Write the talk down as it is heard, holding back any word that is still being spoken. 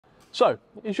So,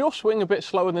 is your swing a bit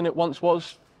slower than it once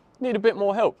was? Need a bit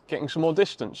more help getting some more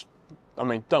distance? I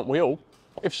mean, don't we all?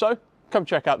 If so, come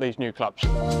check out these new clubs.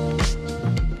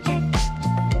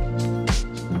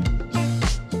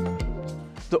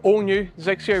 The all-new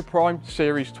XXIO Prime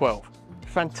Series 12.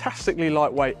 Fantastically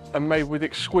lightweight and made with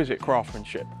exquisite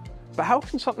craftsmanship. But how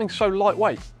can something so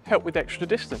lightweight help with extra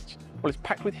distance? Well, it's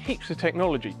packed with heaps of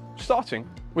technology, starting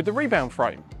with the rebound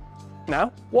frame.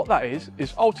 Now, what that is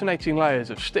alternating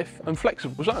layers of stiff and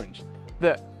flexible zones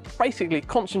that basically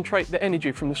concentrate the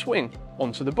energy from the swing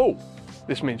onto the ball.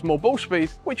 This means more ball speed,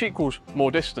 which equals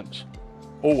more distance.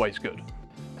 Always good.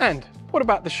 And what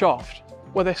about the shaft?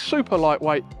 Well, they're super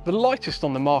lightweight, the lightest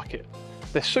on the market.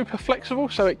 They're super flexible,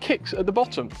 so it kicks at the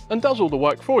bottom and does all the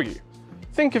work for you.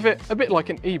 Think of it a bit like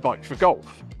an e-bike for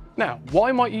golf. Now,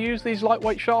 why might you use these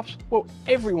lightweight shafts? Well,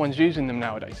 everyone's using them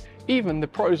nowadays, even the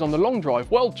pros on the Long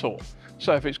Drive World Tour.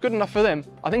 So if it's good enough for them,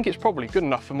 I think it's probably good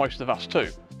enough for most of us too.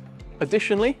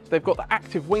 Additionally, they've got the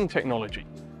active wing technology.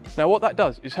 Now what that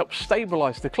does is help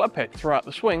stabilise the club head throughout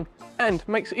the swing and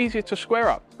makes it easier to square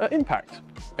up at impact.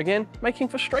 Again, making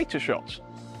for straighter shots.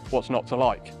 What's not to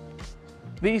like?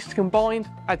 These combined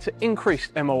add to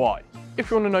increased MOI. If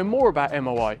you want to know more about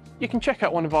MOI, you can check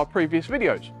out one of our previous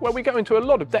videos where we go into a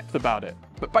lot of depth about it,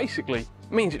 but basically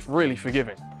it means it's really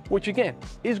forgiving, which again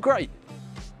is great.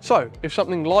 So if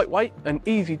something lightweight and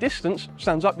easy distance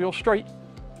stands up your street,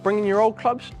 bring in your old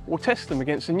clubs, we'll test them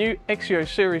against the new XXIO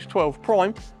Series 12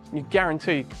 Prime and you're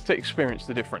guaranteed to experience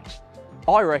the difference.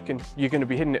 I reckon you're going to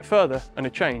be hitting it further and a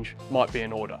change might be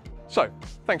in order. So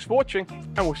thanks for watching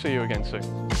and we'll see you again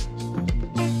soon.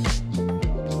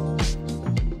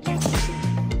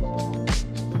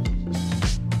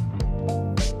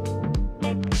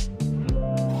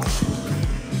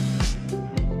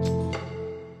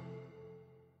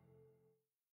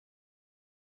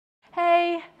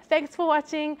 Hey, thanks for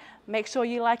watching. Make sure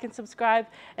you like and subscribe,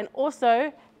 and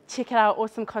also check out our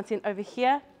awesome content over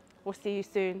here. We'll see you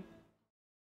soon.